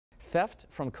Theft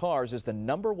from cars is the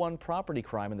 #1 property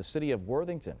crime in the city of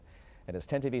Worthington. And as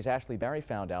 10 TV's Ashley Barry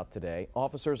found out today,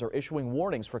 officers are issuing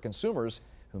warnings for consumers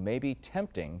who may be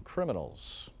tempting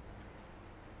criminals.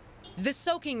 The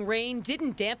soaking rain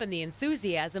didn't dampen the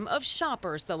enthusiasm of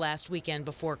shoppers the last weekend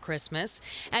before Christmas,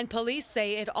 and police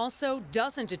say it also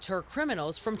doesn't deter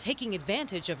criminals from taking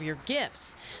advantage of your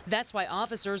gifts. That's why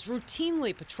officers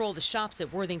routinely patrol the shops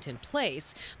at Worthington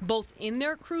Place, both in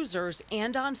their cruisers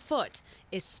and on foot,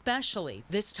 especially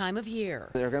this time of year.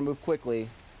 They're going to move quickly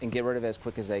and get rid of it as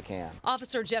quick as they can.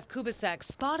 Officer Jeff Kubasek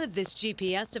spotted this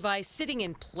GPS device sitting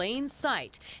in plain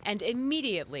sight and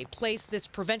immediately placed this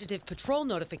preventative patrol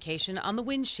notification on the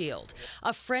windshield.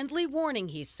 A friendly warning,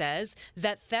 he says,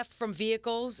 that theft from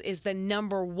vehicles is the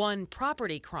 #1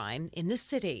 property crime in the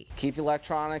city. Keep the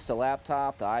electronics, the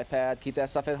laptop, the iPad, keep that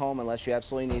stuff at home unless you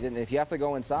absolutely need it. And if you have to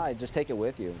go inside, just take it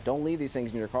with you. Don't leave these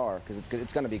things in your car because it's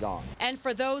going to be gone. And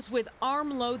for those with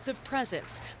armloads of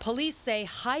presents, police say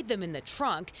hide them in the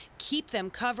trunk, keep them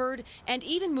covered, and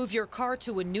even move your car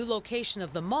to a new location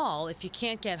of the mall if you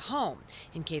can't get home,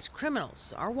 in case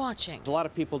criminals are watching. A lot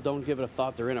of people don't give it a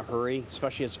thought. They're in a hurry,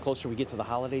 especially as closer we get to the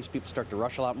holidays. People start to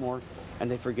rush a lot more,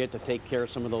 and they forget to take care of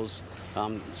some of those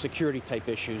security type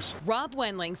issues. Rob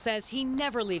Wenling says he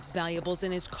never leaves valuables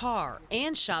in his car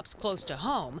and shops close to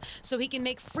home so he can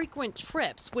make frequent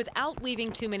trips without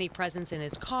leaving too many presents in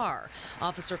his car.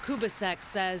 Officer Kubasek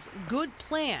says good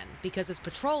plan, because as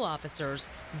patrol officers,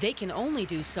 they can only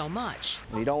do so much.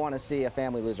 You don't want to see a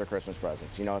family lose their Christmas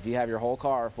presents. You know, if you have your whole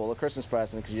car full of Christmas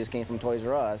presents because you just came from Toys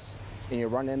R Us and you're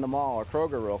running in the mall or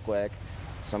Kroger real quick,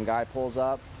 some guy pulls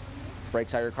up,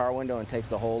 breaks out your car window and takes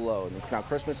the whole load. Now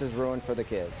Christmas is ruined for the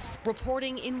kids.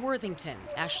 Reporting in Worthington,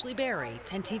 Ashley Barry,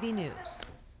 10 TV News.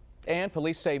 And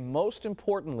police say most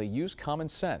importantly, use common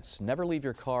sense. Never leave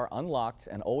your car unlocked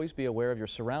and always be aware of your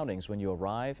surroundings when you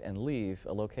arrive and leave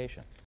a location.